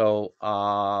 so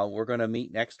we're going to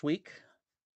meet next week.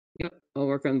 Yep, I'll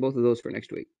work on both of those for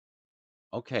next week.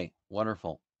 Okay,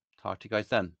 wonderful. Talk to you guys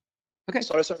then. Okay.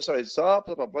 Sorry. Stop.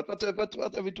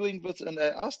 What are we doing with? And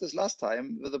I asked this last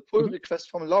time with a pull request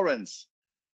from Lawrence.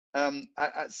 I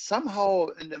somehow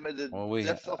in the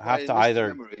depth of my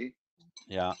memory.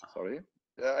 Yeah. Sorry.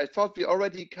 I thought we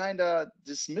already kind of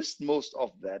dismissed most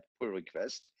of that pull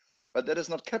request, but that is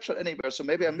not captured anywhere. So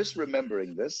maybe I'm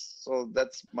misremembering this. So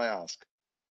that's my ask.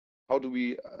 How do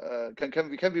we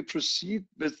can we proceed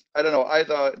with, I don't know,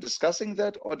 either discussing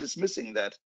that or dismissing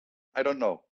that? I don't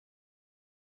know.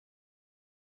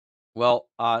 Well,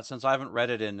 since I haven't read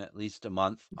it in at least a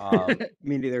month,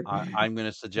 me neither. I'm going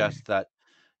to suggest that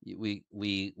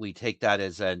we take that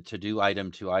as a to-do item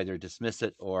to either dismiss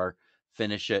it or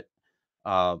finish it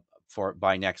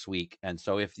by next week. And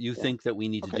so if you think that we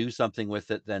need to do something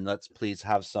with it, then let's please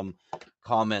have some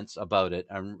comments about it.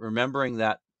 I'm remembering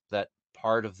that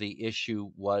part of the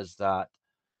issue was that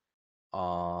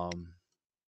if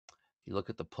you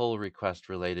look at the pull request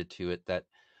related to it, that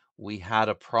we had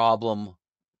a problem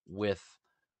with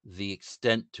the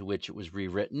extent to which it was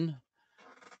rewritten,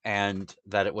 and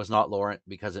that it was not Lawrence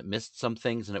because it missed some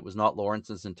things, and it was not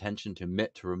Lawrence's intention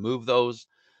to remove those,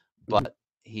 but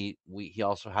he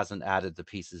also hasn't added the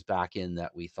pieces back in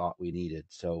that we thought we needed.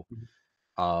 So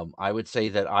I would say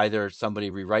that either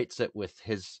somebody rewrites it with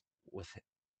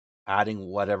adding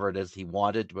whatever it is he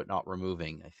wanted, but not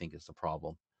removing, I think is the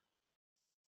problem.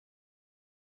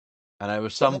 And there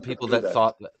was some people that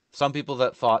thought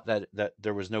that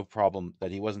there was no problem,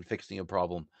 that he wasn't fixing a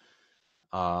problem.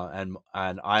 And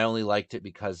I only liked it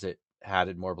because it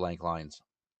added more blank lines.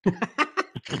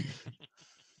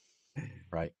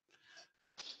 Right.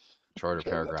 Shorter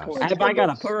paragraphs. I got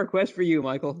a pull request for you,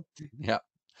 Michael. Yeah.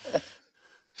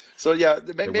 So yeah,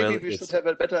 maybe we should have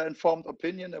a better informed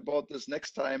opinion about this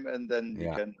next time, and then we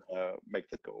can make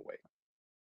that go away.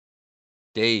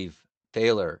 Dave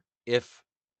Taylor, if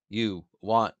you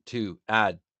want to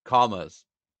add commas,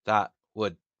 that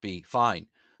would be fine.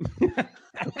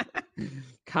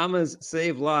 Commas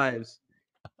save lives.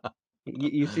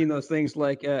 You've seen those things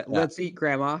like let's eat,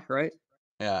 grandma, right?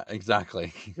 Yeah,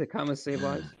 exactly. The commas save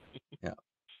lives. Yeah.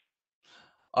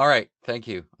 All right. Thank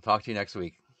you. I'll talk to you next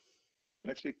week.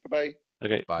 Next week. Bye-bye.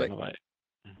 Okay. Bye. Bye.